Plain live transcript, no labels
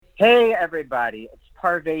Hey, everybody. It's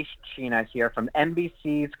Parvesh Cheena here from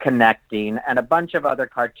NBC's Connecting and a bunch of other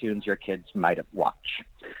cartoons your kids might watch.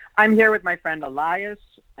 I'm here with my friend Elias,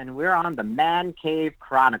 and we're on the Man Cave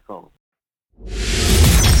Chronicles.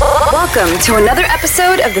 Welcome to another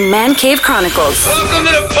episode of the Man Cave Chronicles. Welcome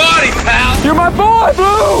to the party, pal! You're my boy,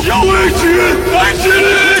 Blue! Yo, Adrian!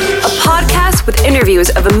 A podcast with interviews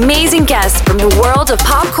of amazing guests from the world of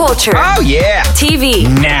pop culture. Oh, yeah! TV.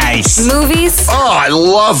 Nice! Movies. Oh, I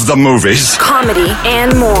love the movies! Comedy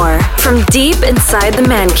and more. From deep inside the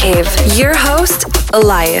Man Cave, your host,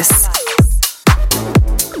 Elias.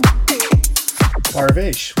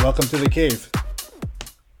 Parvesh, welcome to the cave.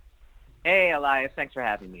 Hey, Elias. Thanks for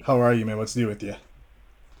having me. How are you, man? What's new with you?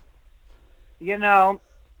 You know,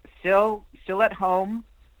 still at home,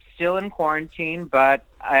 still in quarantine, but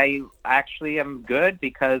I actually am good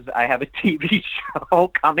because I have a TV show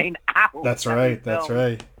coming out. That's right.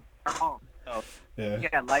 So,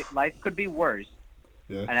 Yeah. life could be worse.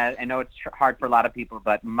 Yeah. And I know it's hard for a lot of people,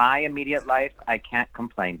 but my immediate life, I can't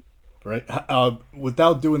complain. Right.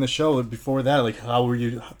 Without doing the show before that, like, how were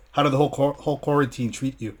you? How did the whole quarantine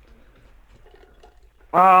treat you?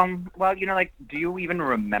 Well, do you even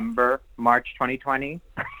remember March 2020?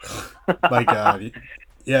 My God.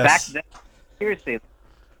 Yes. Back then, seriously,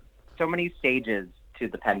 so many stages to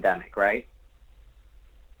the pandemic, right?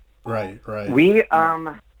 Right. We,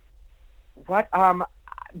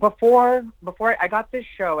 before I got this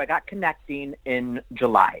show, I got Connecting in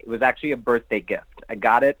July. It was actually a birthday gift. I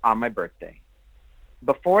got it on my birthday.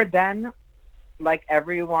 Before then, like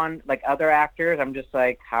everyone, like other actors, I'm just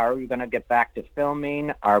like, how are we going to get back to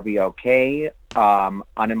filming? Are we okay?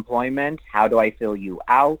 Unemployment, how do I fill you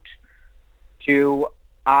out?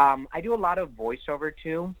 I do a lot of voiceover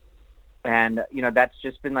too. And, that's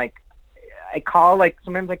just been like, I call like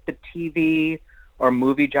sometimes like the TV or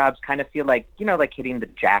movie jobs kind of feel like, like hitting the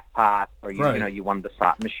jackpot or, you won the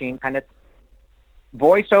slot machine kind of.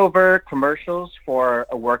 Voiceover commercials for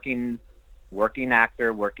a working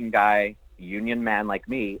actor, working guy, union man like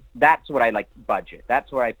me, that's what I like budget.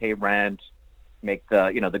 That's where I pay rent, make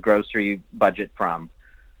the grocery budget from.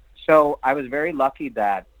 So I was very lucky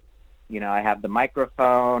that, I have the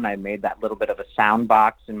microphone, I made that little bit of a sound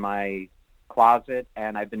box in my closet,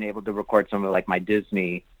 and I've been able to record some of like my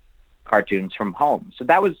Disney cartoons from home. So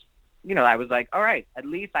that was, I was like, all right, at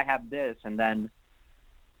least I have this. And then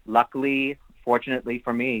luckily, fortunately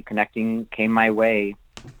for me, Connecting came my way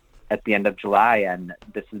at the end of July, and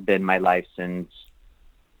this has been my life since.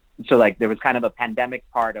 So like there was kind of a pandemic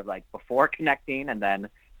part of like before Connecting, and then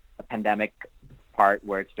a pandemic part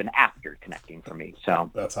where it's been after Connecting for me. So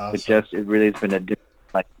that's awesome. It really has been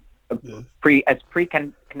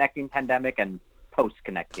pre-Connecting pandemic and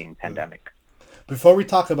post-Connecting pandemic. Before we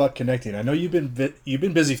talk about Connecting, I know you've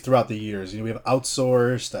been busy throughout the years. We have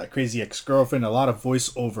Outsourced, Crazy Ex-Girlfriend, a lot of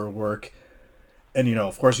voiceover work. And,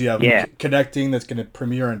 of course, you have Connecting that's going to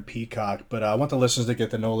premiere on Peacock. But I want the listeners to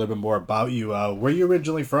get to know a little bit more about you. Where are you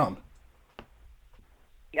originally from?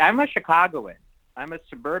 Yeah, I'm a Chicagoan. I'm a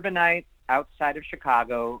suburbanite outside of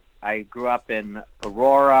Chicago. I grew up in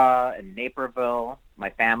Aurora and Naperville. My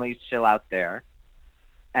family's still out there.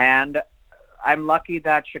 And I'm lucky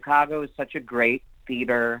that Chicago is such a great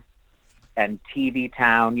theater and TV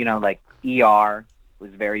town. Like ER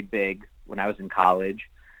was very big when I was in college.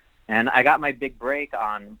 And I got my big break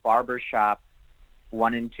on Barbershop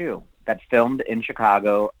 1 and 2 that filmed in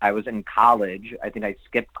Chicago. I was in college. I think I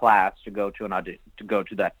skipped class to go to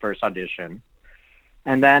that first audition.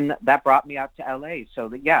 And then that brought me out to LA. So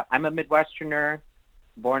I'm a Midwesterner,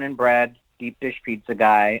 born and bred, deep dish pizza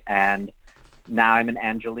guy, and now I'm an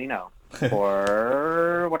Angelino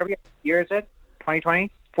for what year is it? 2020?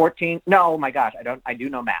 14? No, oh my gosh, I do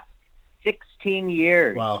no math. 16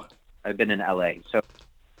 years. Wow. I've been in LA. So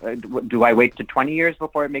do I wait to 20 years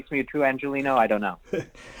before it makes me a true Angelino? I don't know.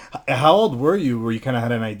 How old were you where you kind of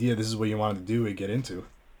had an idea this is what you wanted to do and get into?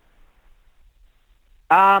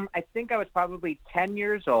 I think I was probably 10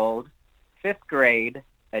 years old, 5th grade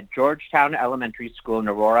at Georgetown Elementary School in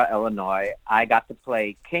Aurora, Illinois. I got to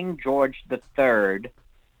play King George III,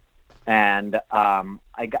 and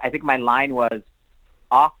I think my line was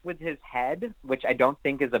off with his head, which I don't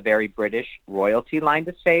think is a very British royalty line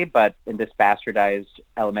to say, but in this bastardized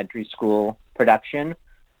elementary school production,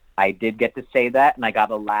 I did get to say that, and I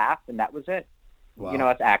got a laugh, and that was it. Wow.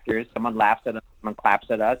 Us actors, someone laughs at us, someone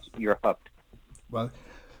claps at us, you're hooked. Well,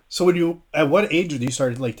 so at what age did you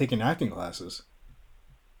start like taking acting classes?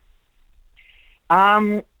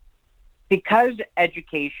 Because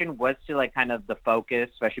education was still like kind of the focus,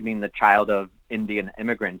 especially being the child of Indian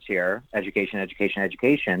immigrants here,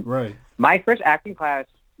 education. Right. My first acting class,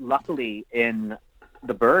 luckily in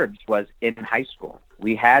the Burbs was in high school.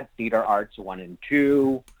 We had theater arts 1 and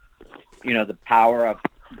 2. You know, the power of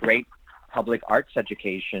great public arts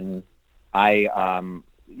education. My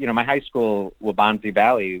high school, Wabansie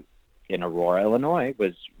Valley in Aurora, Illinois,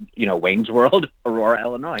 was, Wayne's World, Aurora,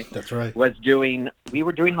 Illinois. That's right. We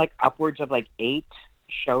were doing like upwards of like 8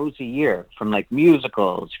 shows a year, from like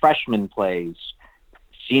musicals, freshman plays,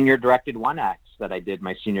 senior directed 1 acts that I did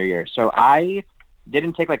my senior year. So I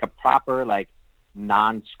didn't take like a proper like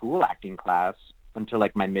non-school acting class until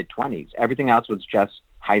like my mid-20s. Everything else was just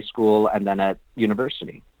high school and then at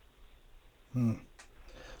university.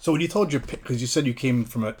 So when you told because you said you came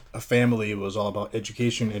from a family, it was all about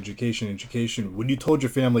education. When you told your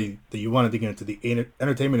family that you wanted to get into the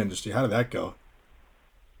entertainment industry, how did that go?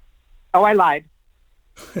 Oh, I lied.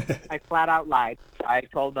 I flat out lied. I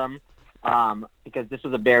told them, because this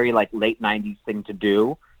was a very like late 90s thing to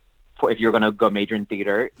do. If you're going to go major in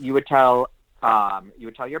theater, you would tell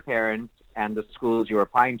your parents and the schools you were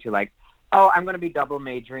applying to, like, oh, I'm going to be double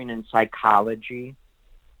majoring in psychology.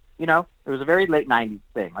 It was a very late 90s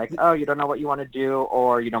thing. Like, oh, you don't know what you want to do,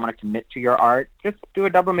 or you don't want to commit to your art. Just do a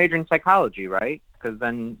double major in psychology, right? Because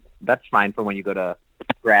then that's fine for when you go to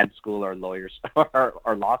grad school or lawyers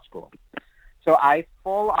or law school. So I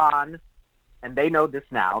full on, and they know this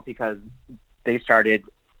now because they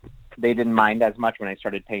didn't mind as much when I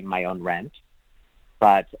started paying my own rent.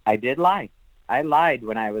 But I did lie. I lied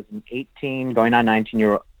when I was 18, going on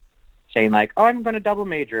 19-year-old, saying like, oh, I'm going to double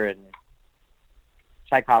major in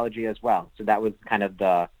psychology as well. So that was kind of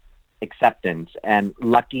the acceptance. And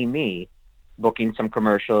lucky me, booking some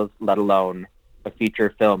commercials, let alone a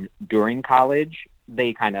feature film during college,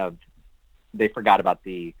 they forgot about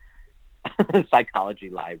the psychology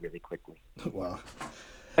lie really quickly. Wow.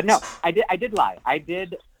 But no, I did lie.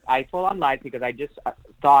 I full on lied because I just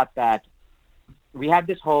thought that we have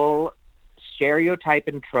this whole stereotype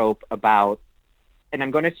and trope about, and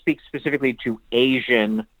I'm going to speak specifically to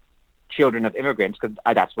Asian children of immigrants because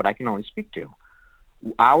that's what I can only speak to.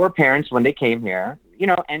 Our parents, when they came here,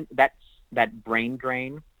 and that brain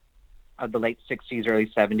drain of the late 60s, early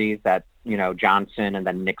 70s that, Johnson and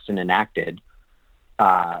then Nixon enacted,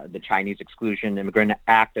 the Chinese Exclusion Immigrant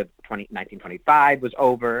Act of 1925 was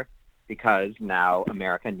over because now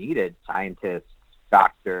America needed scientists,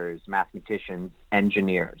 doctors, mathematicians,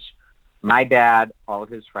 engineers. My dad, all of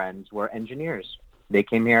his friends were engineers. They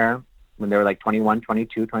came here when they were like 21,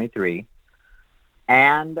 22, 23.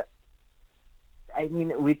 And I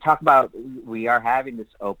mean, we are having this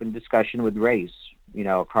open discussion with race,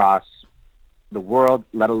 across the world,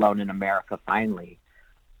 let alone in America finally.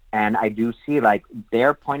 And I do see like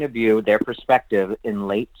their point of view, their perspective in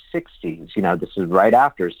late 60s, this is right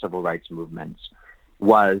after civil rights movements,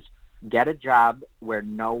 was get a job where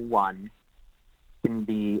no one can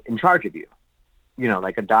be in charge of you.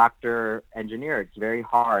 Like a doctor, engineer, it's very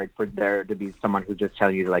hard for there to be someone who just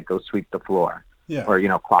tells you to like go sweep the floor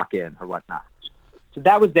or, clock in or whatnot. So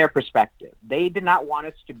that was their perspective. They did not want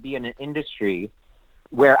us to be in an industry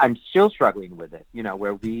where I'm still struggling with it,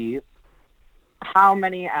 where how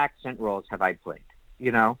many accent roles have I played?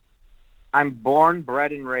 I'm born,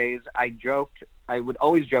 bred, and raised. I would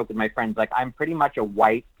always joke with my friends, like, I'm pretty much a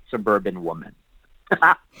white suburban woman.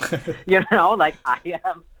 Like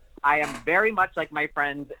I am very much like my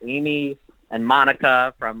friends Amy and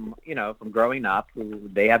Monica from growing up, who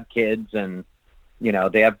they have kids and,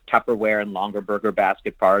 they have Tupperware and longer burger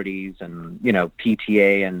basket parties and,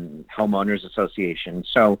 PTA and homeowners association.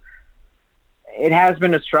 So it has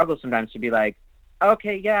been a struggle sometimes to be like,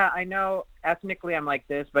 okay, yeah, I know ethnically I'm like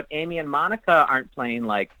this, but Amy and Monica aren't playing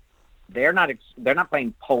like, they're not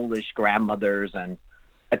playing Polish grandmothers and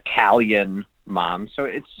Italian moms. So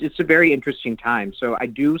it's a very interesting time. So I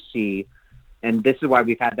do see, and this is why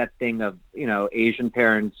we've had that thing of, Asian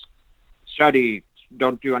parents study,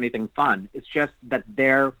 don't do anything fun. It's just that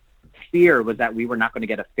their fear was that we were not going to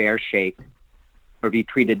get a fair shake or be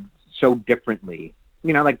treated so differently.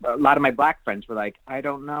 Like a lot of my black friends were like, I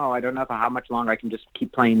don't know for how much longer I can just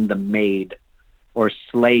keep playing the maid or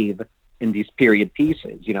slave in these period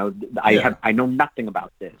pieces. I know nothing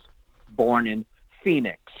about this. Born in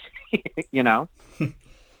Phoenix, Yeah,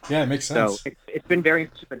 it makes sense. So it's been very,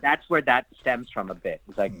 but that's where that stems from a bit.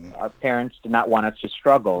 It's like our parents did not want us to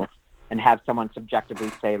struggle and have someone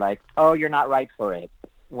subjectively say like, oh, you're not right for it,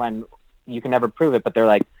 when you can never prove it. But they're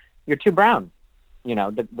like, you're too brown.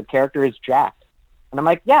 The character is Jack. And I'm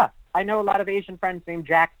like, yeah, I know a lot of Asian friends named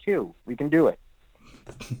Jack too. We can do it.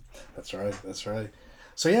 That's right.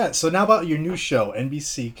 So now about your new show,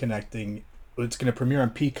 NBC Connecting. It's going to premiere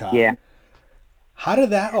on Peacock. Yeah. How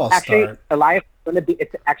did that all start? Elias,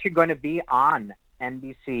 it's actually going to be on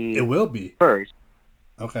NBC. It will be first.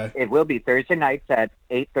 Okay. It will be Thursday nights at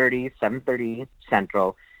 8:30, 7:30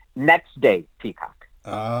 Central. Next day, Peacock.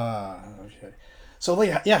 Okay. So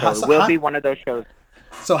like, yeah, So it will be one of those shows.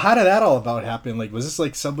 So how did that all about happen? Like, was this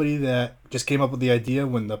like somebody that just came up with the idea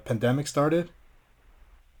when the pandemic started?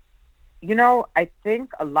 You know, I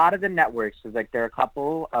think a lot of the networks is like there are a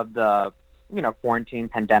couple of the quarantine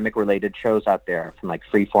pandemic related shows out there from like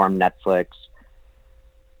Freeform, Netflix.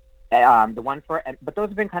 The one but those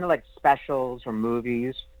have been kind of like specials or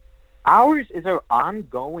movies. Ours is an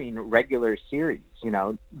ongoing regular series.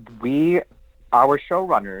 Our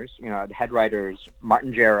showrunners, the head writers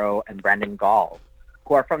Martin Jarrow and Brandon Gall,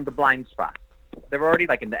 who are from The Blind Spot. They're already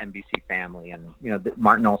like in the NBC family, and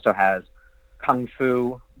Martin also has Kung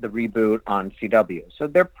Fu, the reboot on CW. So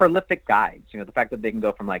they're prolific guys. The fact that they can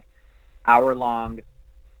go from like hour-long,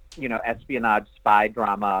 espionage spy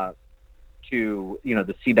drama to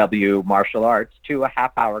the CW martial arts to a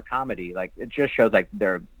half-hour comedy, like it just shows like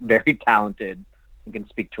they're very talented and can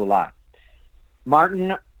speak to a lot.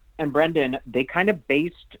 Martin and Brendan, they kind of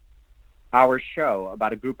based our show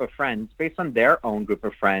about a group of friends based on their own group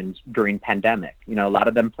of friends during pandemic. A lot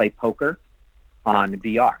of them play poker on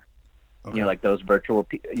VR. Okay. Like those virtual,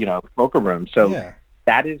 poker rooms. So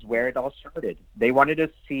that is where it all started. They wanted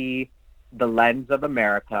to see the lens of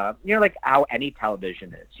America, like how any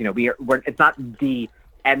television is. It's not the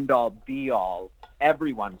end-all, be-all,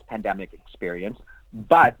 everyone's pandemic experience,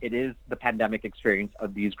 but it is the pandemic experience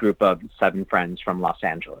of these group of 7 friends from Los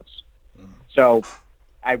Angeles. So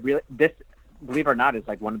this, believe it or not, is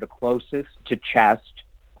like one of the closest to chest,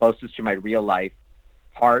 closest to my real life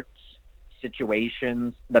parts,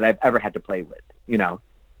 situations that I've ever had to play with,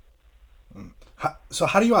 So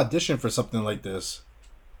how do you audition for something like this?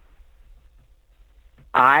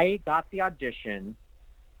 I got the audition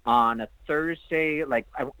on a Thursday,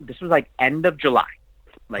 this was like end of July,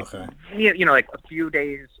 like a few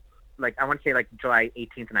days, like I want to say like July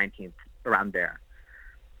 18th, 19th, around there.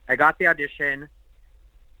 I got the audition,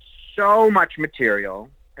 so much material,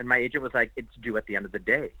 and my agent was like, it's due at the end of the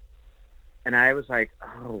day. And I was like,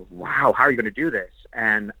 oh, wow, how are you going to do this?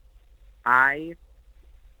 And I,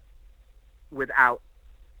 without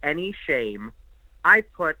any shame, I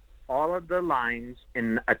put all of the lines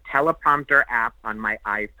in a teleprompter app on my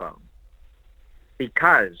iPhone,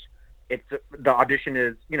 because the audition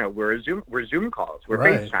is, we're Zoom calls, we're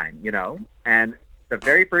right. FaceTime, and the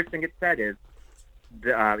very first thing it said is,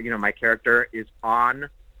 my character is on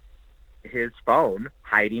his phone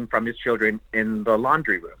hiding from his children in the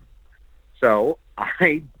laundry room. So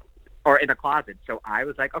or in a closet. So I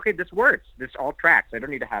was like, okay, this works. This all tracks. I don't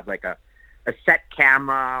need to have like a set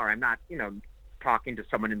camera, or I'm not, talking to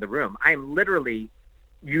someone in the room. I'm literally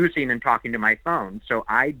using and talking to my phone. So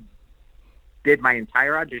I did my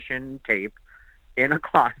entire audition tape in a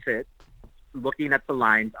closet, looking at the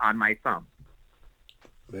lines on my phone.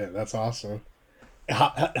 Yeah, that's awesome.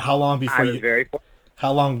 How long before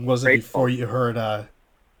How long was it grateful. before you heard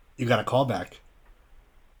you got a call back?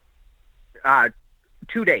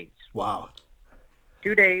 2 days. Wow.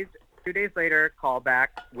 2 days. 2 days later, call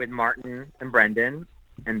back with Martin and Brendan,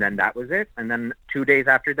 and then that was it. And then 2 days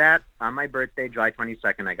after that, on my birthday, July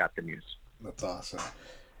 22nd, I got the news. That's awesome.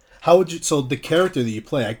 How would you? So the character that you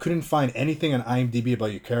play, I couldn't find anything on IMDb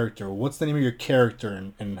about your character. What's the name of your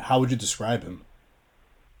character, and how would you describe him?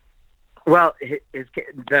 Well,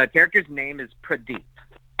 the character's name is Pradeep,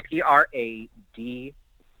 Pradeep,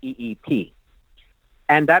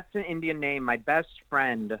 and that's an Indian name. My best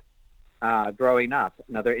friend growing up,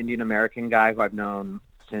 another Indian American guy who I've known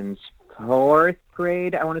since 4th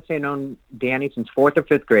grade. I want to say I've known Danny since 4th or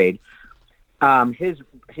 5th grade.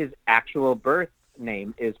 His actual birth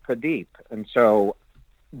name is Pradeep, and so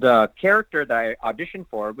the character that I auditioned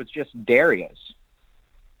for was just Darius.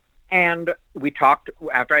 And we talked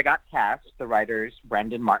after I got cast. The writers,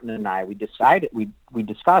 Brendan, Martin, and I, we decided we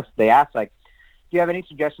discussed. They asked, like, "Do you have any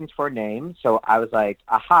suggestions for a name?" So I was like,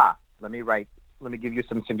 "Aha! Let me give you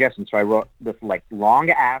some suggestions." So I wrote this like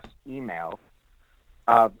long ass email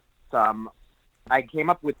of some. I came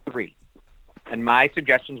up with 3, and my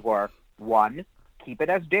suggestions were: 1, keep it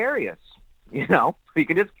as Darius. I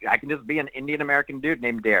can just be an Indian American dude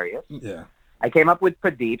named Darius. Yeah. I came up with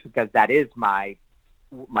Pradeep because that is my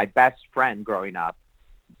best friend growing up,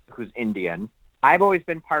 who's Indian. I've always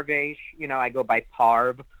been Parvesh. I go by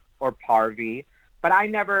Parv or Parvi, but I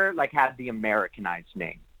never had the Americanized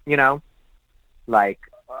name. Like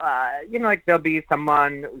there'll be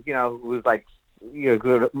someone who's like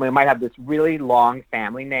who might have this really long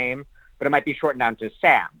family name, but it might be shortened down to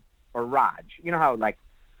Sam or Raj. You know how like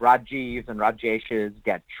Rajivs and Rajeshes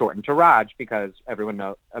get shortened to Raj because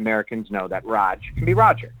Americans know that Raj can be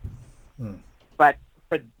Roger. But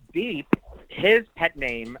Pradeep, his pet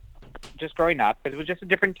name, just growing up, because it was just a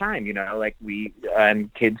different time, like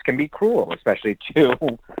and kids can be cruel, especially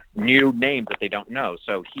to new names that they don't know.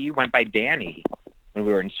 So he went by Danny when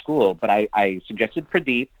we were in school, but I suggested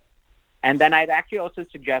Pradeep. And then I'd actually also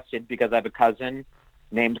suggested, because I have a cousin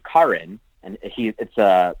named Karan, and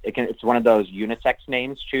it's one of those unisex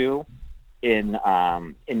names too in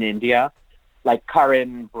India. Like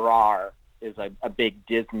Karan Brar is a big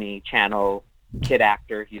Disney Channel kid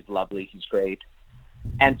actor. He's lovely. He's great.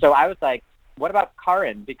 And so I was like, what about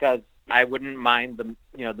Karan? Because I wouldn't mind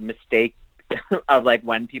the mistake of like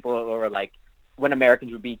when people were like, when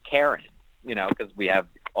Americans would be Karen, because we have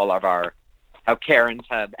all of how Karens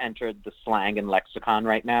have entered the slang and lexicon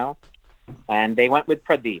right now. And they went with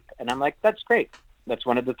Pradeep. And I'm like, that's great. That's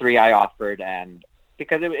one of the three I offered. And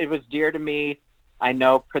because it was dear to me, I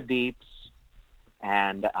know Pradeep's,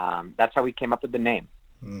 and that's how we came up with the name.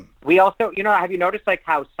 We also, have you noticed like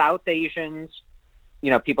how South Asians,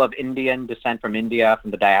 people of Indian descent from India,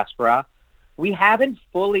 from the diaspora, we haven't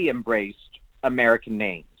fully embraced American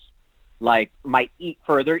names. Like my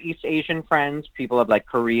further East Asian friends, people of like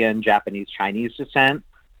Korean, Japanese, Chinese descent,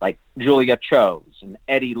 like Julia Cho's and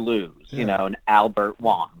Eddie Lou's, and Albert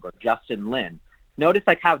Wong or Justin Lin. Notice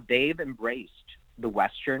like how they've embraced the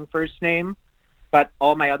Western first name, but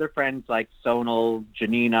all my other friends like Sonal,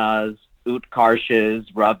 Janina's, Utkarsh's,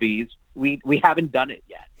 Ravi's, we haven't done it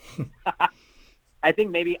yet. I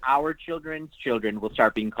think maybe our children's children will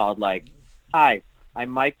start being called like, "Hi,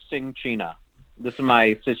 I'm Mike Singh Cheena. This is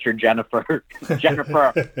my sister Jennifer." Yeah,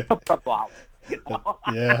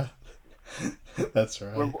 that's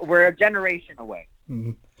right. We're a generation away.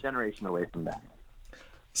 Mm-hmm. Generation away from that.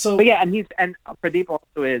 So, but yeah, and Pradeep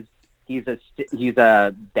also is he's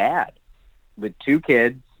a dad with 2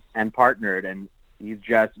 kids and partnered, and he's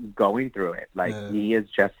just going through it. Like he is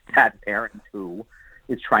just that parent who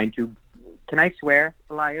is trying to. Can I swear,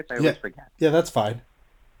 Elias? I always forget. Yeah, that's fine.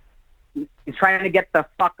 He's trying to get the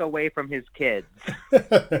fuck away from his kids.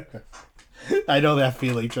 I know that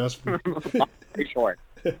feeling, trust me. Pretty short.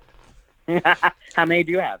 How many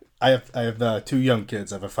do you have? I have 2 young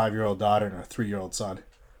kids. I have a 5-year-old daughter and a 3-year-old son.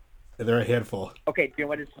 And they're a handful. Okay, do you know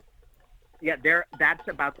what is? Yeah, that's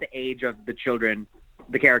about the age of the children,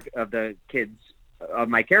 the character of the kids of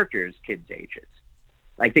my characters' kids' ages.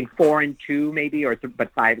 I think 4 and 2 maybe,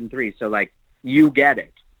 but 5 and 3. So like you get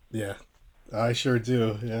it. Yeah, I sure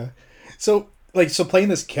do. Yeah. So playing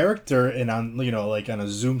this character and on on a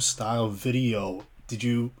Zoom style video, did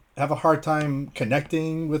you have a hard time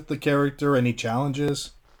connecting with the character? Any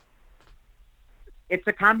challenges? It's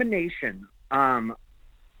a combination.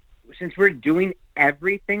 Since we're doing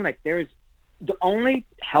everything, like there's the only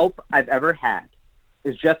help I've ever had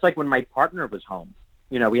is just like when my partner was home.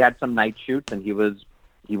 We had some night shoots and he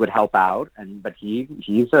would help out, but he's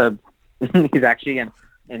actually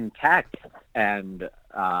in tech and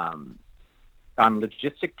on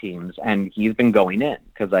logistic teams, and he's been going in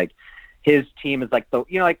because like his team is like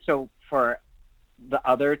so for the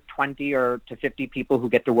other 20 or to 50 people who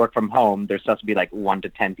get to work from home, there's supposed to be like 1 to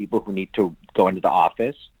 10 people who need to go into the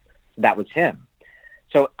office. That was him.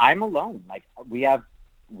 So I'm alone. Like we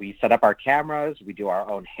set up our cameras, we do our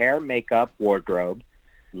own hair, makeup, wardrobe,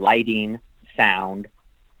 lighting, sound,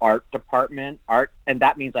 art department, and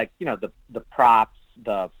that means like the props,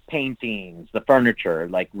 the paintings, the furniture,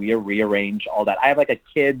 like we rearrange all that. I have like a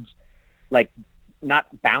kid's like not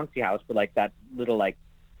bouncy house, but like that little like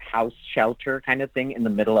house shelter kind of thing in the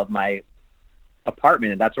middle of my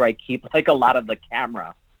apartment, and that's where I keep like a lot of the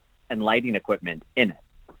camera and lighting equipment in it.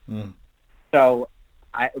 So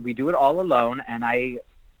we do it all alone, and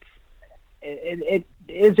it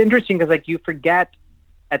is interesting because like you forget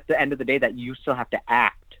at the end of the day that you still have to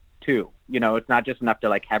act too. It's not just enough to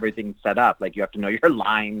like have everything set up. Like you have to know your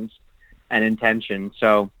lines and intention.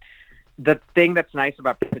 So the thing that's nice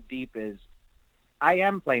about Pradeep is I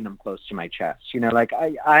am playing them close to my chest. Like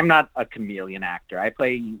I'm not a chameleon actor.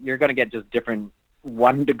 You're going to get just different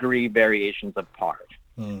 1-degree variations of part.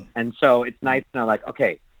 And so it's nice to know like,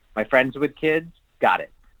 okay, my friends with kids, got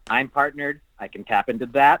it. I'm partnered. I can tap into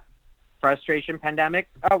that. Frustration, pandemic.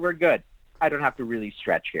 Oh, we're good. I don't have to really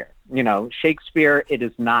stretch here. Shakespeare, it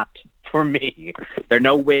is not for me. There are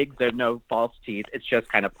no wigs, there are no false teeth. It's just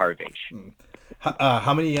kind of Parvesh.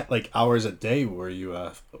 How many like hours a day were you?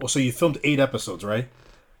 So you filmed 8 episodes, right?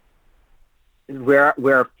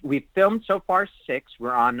 We filmed so far 6.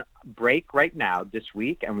 We're on break right now this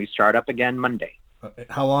week, and we start up again Monday.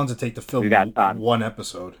 How long does it take to film one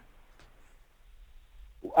episode?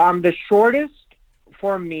 The shortest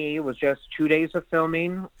for me was just 2 days of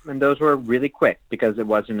filming, and those were really quick because it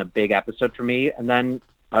wasn't a big episode for me. And then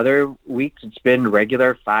Other weeks it's been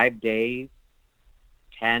regular 5-day,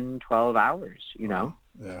 10, 12 hours, you know?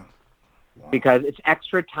 Yeah. Wow. Because it's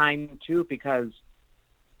extra time too, because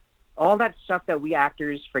all that stuff that we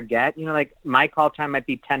actors forget, you know, like my call time might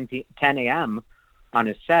be 10 a.m. on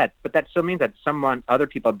a set, but that still means that other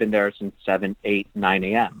people have been there since 7, 8, 9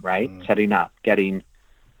 a.m., right? Setting up, getting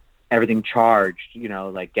everything charged, you know,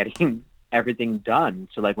 like getting everything done.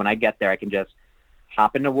 So like when I get there, I can just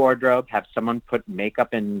hop in the wardrobe, have someone put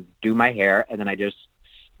makeup and do my hair, and then I just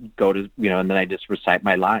go to, you know, and then I just recite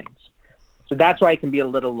my lines. So that's why it can be a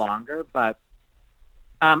little longer, but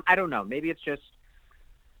I don't know. Maybe it's just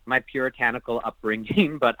my puritanical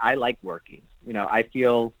upbringing, but I like working. You know, I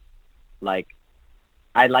feel like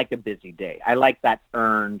I like a busy day. I like that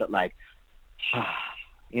earned, like,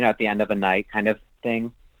 you know, at the end of a night kind of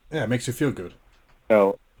thing. Yeah, it makes you feel good.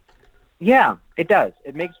 So, yeah, it does.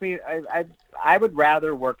 It makes me, I would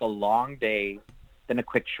rather work a long day than a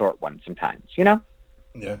quick short one sometimes, you know?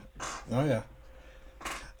 Yeah. Oh, yeah.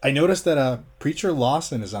 I noticed that Preacher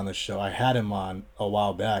Lawson is on the show. I had him on a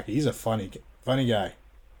while back. He's a funny guy.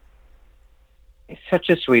 He's such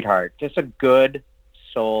a sweetheart. Just a good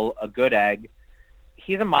soul, a good egg.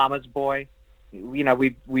 He's a mama's boy. You know,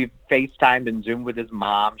 we've FaceTimed and Zoomed with his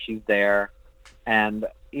mom. She's there. And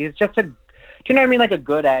he's just do you know what I mean? Like a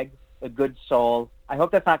good egg, a good soul. I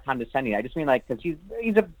hope that's not condescending. I just mean like, because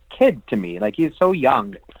he's a kid to me. Like he's so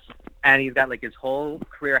young. And he's got like his whole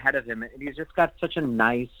career ahead of him. And he's just got such a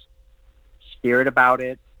nice spirit about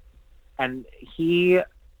it. And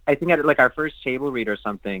I think at like our first table read or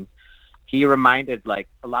something, he reminded like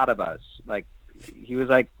a lot of us, like he was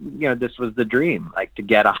like, you know, this was the dream, like to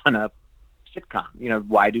get on a sitcom. You know,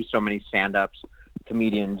 why do so many stand-ups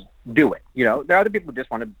comedians do it? You know, there are other people who just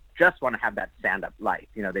want to have that stand-up life.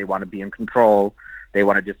 You know, they want to be in control. They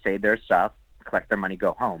want to just say their stuff, collect their money,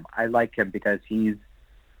 go home. I like him because he's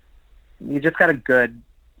just got a good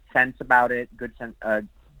sense about it, good sense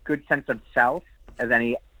of self, as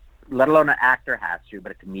any, let alone an actor has to,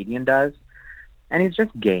 but a comedian does. And he's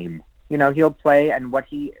just game. You know, he'll play, and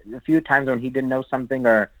a few times when he didn't know something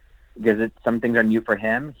or because some things are new for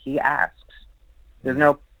him, he asks. There's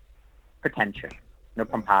no pretension, no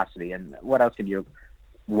pomposity. And what else could you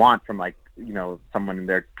want from, like, you know, someone in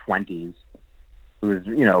their 20s who's,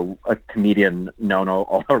 you know, a comedian known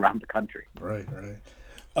all around the country? Right.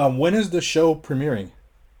 When is the show premiering?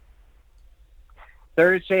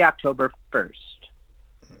 Thursday, October 1st.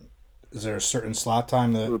 Is there a certain slot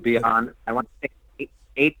time that... It will be on, I want to say,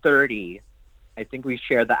 8:30. I think we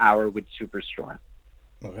share the hour with Superstore.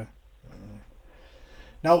 Okay.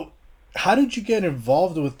 Now, how did you get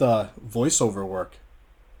involved with the voiceover work?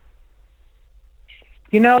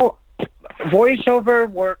 You know,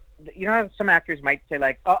 voiceover work. You know, some actors might say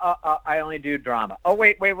like, I only do drama. Oh,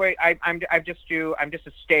 wait. I'm just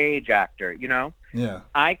a stage actor. You know. Yeah.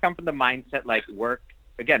 I come from the mindset like work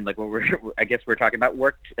again, like I guess we're talking about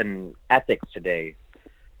work and ethics today.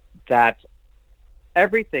 That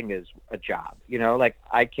everything is a job, you know, like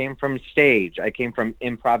I came from stage, I came from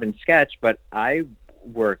improv and sketch, but I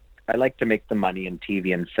like to make the money in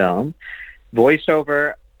TV and film.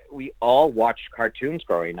 Voiceover, we all watched cartoons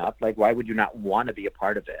growing up. Like, why would you not want to be a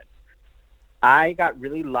part of it? I got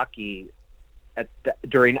really lucky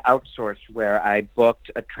during Outsource where I booked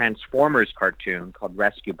a Transformers cartoon called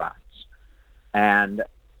Rescue Bots. And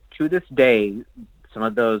to this day, some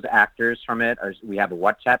of those actors from it we have a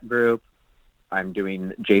WhatsApp group. I'm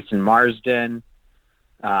doing Jason Marsden,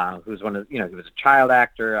 who's one of, you know, he was a child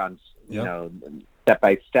actor on, you know, Step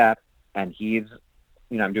by Step. And he's,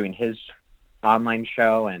 you know, I'm doing his online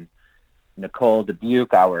show, and Nicole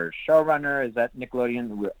Dubuque, our showrunner, is at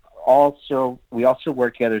Nickelodeon. We also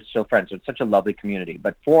work together, still friends. So it's such a lovely community.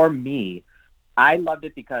 But for me, I loved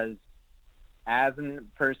it because as a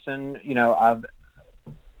person, you know, of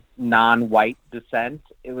non-white descent,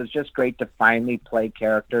 it was just great to finally play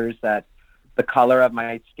characters that the color of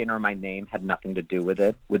my skin or my name had nothing to do with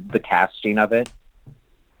it, with the casting of it.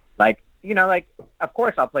 Like, you know, like, of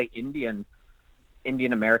course I'll play Indian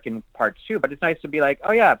American parts too, but it's nice to be like,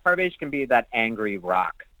 oh yeah, Parvesh can be that angry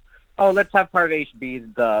rock. Oh, let's have Parvesh be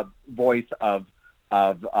the voice of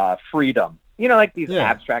freedom. You know, like these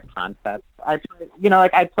abstract concepts. I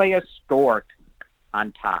play a stork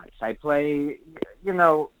on Tots. I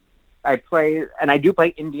do play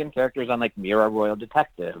Indian characters on like Mira Royal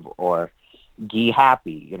Detective or Gee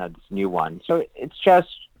Happy, you know, this new one. So it's just,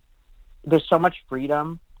 there's so much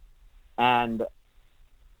freedom, and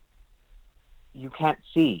you can't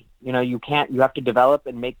see, you know, you have to develop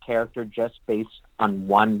and make character just based on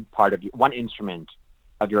one instrument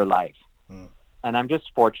of your life. And I'm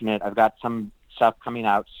just fortunate. I've got some stuff coming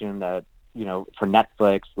out soon that for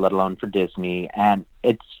Netflix, let alone for Disney. And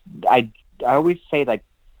I always say, like,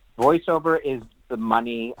 voiceover is the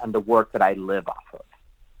money and the work that I live off of.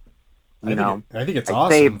 I think it's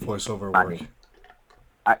awesome, voiceover work.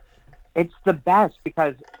 It's the best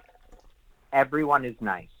because everyone is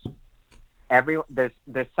nice.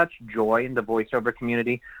 There's such joy in the voiceover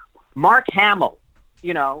community. Mark Hamill,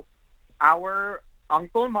 our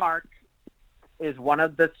Uncle Mark is one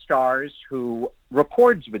of the stars who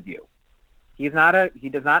records with you. He doesn't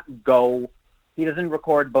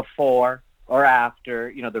record before or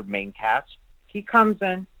after, the main cast. He comes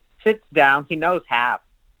in, sits down. He knows half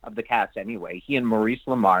of the cast anyway. He and Maurice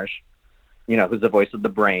LaMarche, who's the voice of the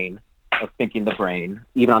brain, of Thinking the Brain,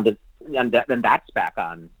 even on and that's back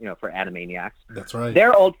on, for Animaniacs. That's right.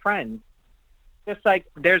 They're old friends. Just like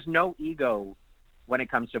there's no ego when it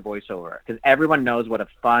comes to voiceover because everyone knows what a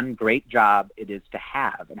fun, great job it is to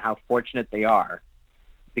have and how fortunate they are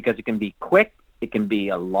because it can be quick. It can be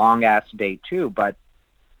a long ass day too, but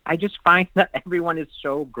I just find that everyone is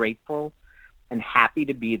so grateful and happy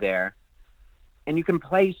to be there. And you can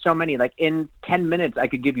play so many, like in 10 minutes, I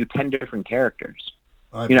could give you 10 different characters.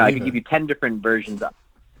 I could give you 10 different versions of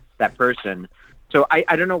that person. So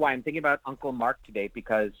I don't know why I'm thinking about Uncle Mark today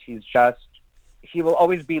because he will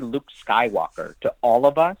always be Luke Skywalker to all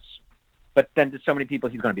of us, but then to so many people,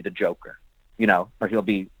 he's going to be the Joker, or he'll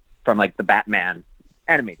be from like the Batman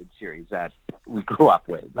animated series that we grew up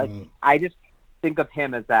with. Like, I just think of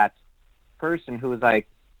him as that person who is like,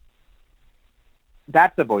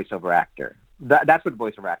 that's a voiceover actor. That's what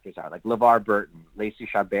voiceover actors are, like LeVar Burton, Lacey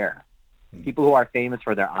Chabert, people who are famous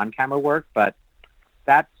for their on-camera work, but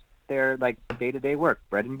that's their like day-to-day work,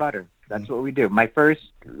 bread and butter. That's what we do. My first,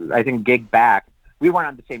 I think, gig back, we weren't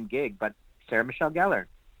on the same gig, but Sarah Michelle Gellar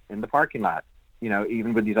in the parking lot,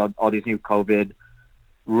 even with all these new COVID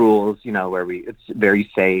rules, where it's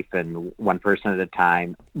very safe and one person at a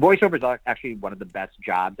time. Voiceover is actually one of the best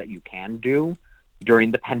jobs that you can do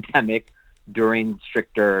during the pandemic, during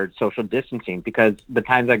stricter social distancing, because the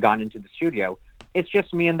times I've gone into the studio, it's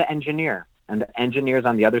just me and the engineer. And the engineer's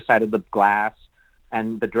on the other side of the glass,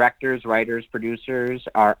 and the directors, writers, producers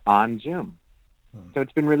are on Zoom. So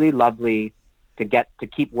it's been really lovely to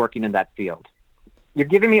keep working in that field. You're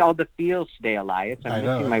giving me all the feels today, Elias. I'm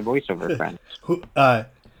missing my voiceover friends.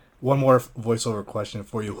 One more voiceover question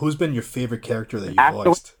for you. Who's been your favorite character that you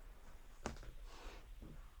voiced?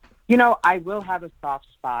 I will have a soft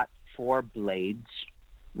spot for Blades.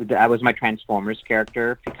 That was my Transformers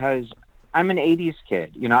character because I'm an 80s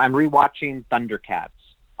kid. I'm rewatching Thundercats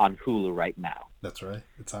on Hulu right now. That's right.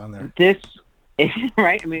 It's on there. This is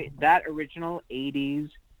right. I mean, that original 80s,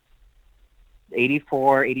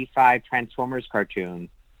 84, 85 Transformers cartoon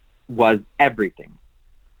was everything.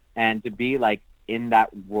 And to be like in that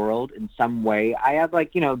world in some way, I have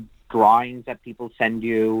like, drawings that people send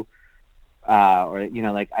you, or,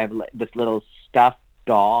 like I have this little stuffed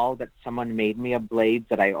doll that someone made me of Blades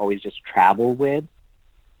that I always just travel with.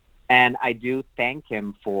 And I do thank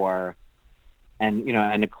him for, and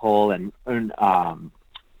Nicole and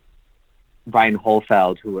Brian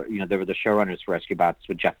Holfeld, who they were the showrunners for Rescue Bots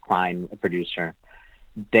with Jeff Klein, a producer.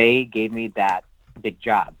 They gave me that big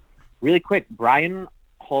job. Really quick, Brian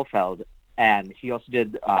Holfeld, and he also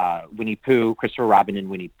did Winnie Pooh, Christopher Robin, and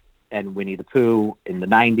Winnie the Pooh in the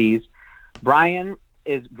 '90s. Brian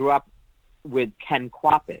grew up with Ken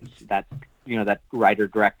Kwapis, that writer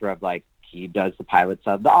director of like he does the pilots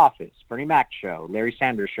of The Office, Bernie Mac Show, Larry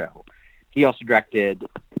Sanders Show. He also directed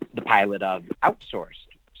the pilot of Outsourced.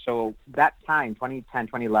 So that time, 2010,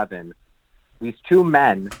 2011, these two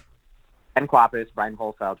men, Ken Kwapis, Brian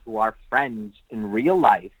Holfeld, who are friends in real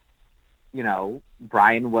life.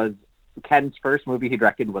 Ken's first movie he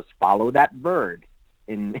directed was Follow That Bird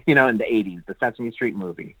in the 80s, the Sesame Street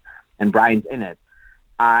movie, and Brian's in it.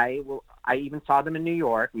 I even saw them in New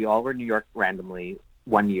York. We all were in New York randomly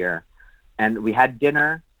one year, and we had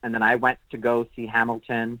dinner, and then I went to go see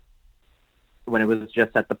Hamilton when it was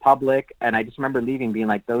just at the Public, and I just remember leaving being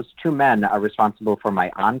like, those two men are responsible for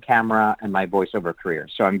my on-camera and my voiceover career.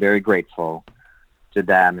 So I'm very grateful to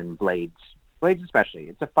them and Blades especially.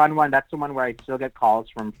 It's a fun one. That's the one where I still get calls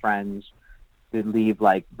from friends to leave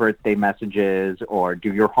like birthday messages or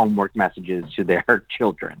do your homework messages to their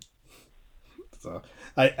children. So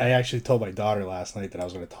I actually told my daughter last night that I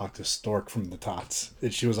was going to talk to Stork from the Tots,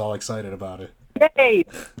 and she was all excited about it. Hey,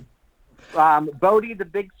 Bodie the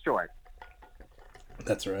Big Stork.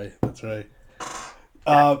 That's right.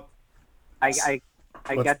 I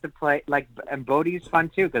get to play like, and Bodie's fun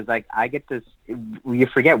too because like I get to. You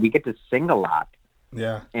forget we get to sing a lot.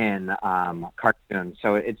 Yeah. In cartoons,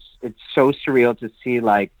 so it's so surreal to see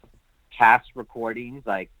like cast recordings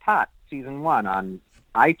like Tot season 1 on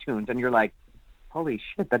iTunes, and you're like, holy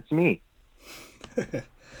shit, that's me.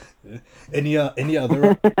 Any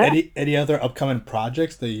other upcoming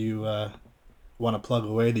projects that you want to plug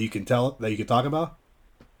away that you can talk about?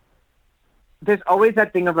 There's always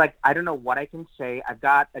that thing of like, I don't know what I can say. I've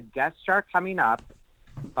got a guest star coming up.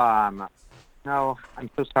 No, I'm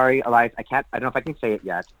so sorry, Elias. I don't know if I can say it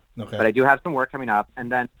yet. Okay. But I do have some work coming up.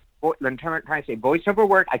 And then I'm trying to say voiceover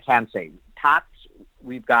work, I can say. Tots,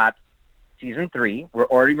 we've got season 3. We're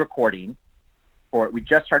already recording. We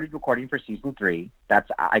just started recording for season 3.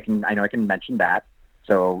 I know I can mention that.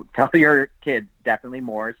 So tell your kids, definitely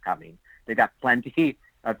more is coming. They got plenty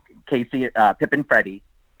of Casey, Pip and Freddie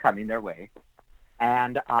coming their way.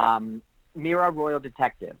 And Mira Royal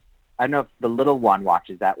Detective. I don't know if the little one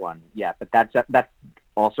watches that one yet, but that's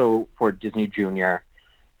also for Disney Junior.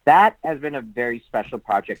 That has been a very special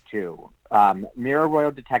project too. Mira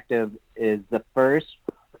Royal Detective is the first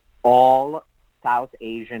all South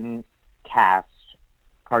Asian cast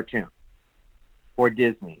cartoon for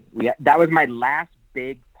Disney. That was my last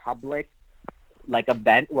big public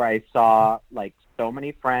event where I saw so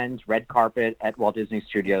many friends, red carpet at Walt Disney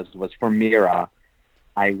Studios was for Mira.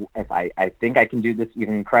 I think I can do this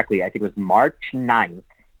even correctly. I think it was March 8th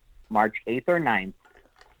or 9th,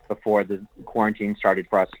 before the quarantine started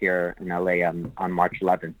for us here in LA on March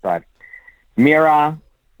 11th. But Mira,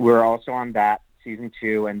 we're also on that season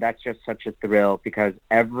 2, and that's just such a thrill because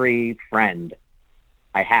every friend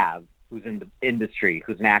I have who's in the industry,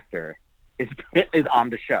 who's an actor, is on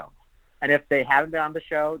the show. And if they haven't been on the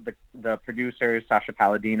show, the producers, Sasha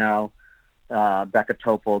Palladino, Becca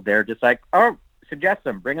Topol, they're just like, oh, suggest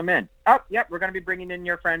them, bring them in. Oh, yep, we're going to be bringing in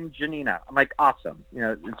your friend Janina. I'm like, awesome.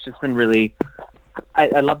 It's just been really,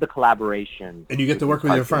 I love the collaboration. And you get to work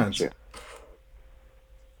with your friends.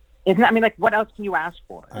 Isn't that, what else can you ask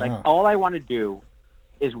for? All I want to do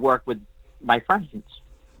is work with my friends.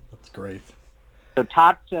 That's great. So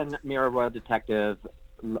Tots and Mira Royal Detective,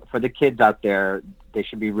 for the kids out there, they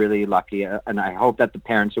should be really lucky. And I hope that the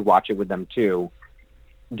parents who watch it with them too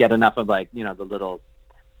get enough of the little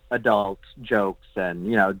adult jokes,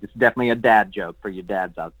 and it's definitely a dad joke for you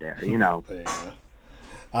dads out there. There you go.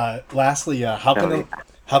 Lastly, how can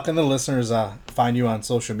the listeners find you on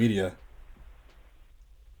social media?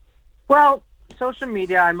 Well, social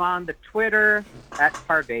media, I'm on the Twitter at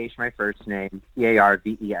Parvesh, my first name,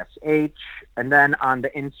 Parvesh, and then on the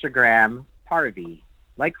Instagram, Parvy,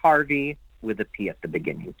 like Harvey with a P at the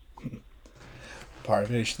beginning.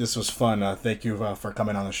 Parvesh, this was fun. Thank you for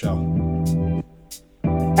coming on the show.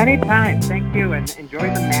 Anytime. Thank you, and enjoy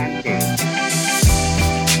the Man Cave.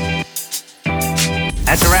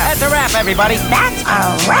 That's a wrap. That's a wrap, everybody. That's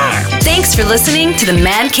a wrap. Thanks for listening to the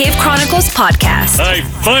Man Cave Chronicles podcast. I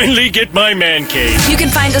finally get my man cave. You can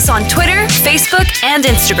find us on Twitter, Facebook, and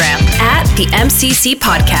Instagram at the MCC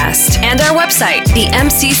Podcast, and our website,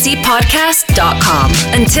 themccpodcast.com.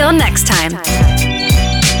 Until next time.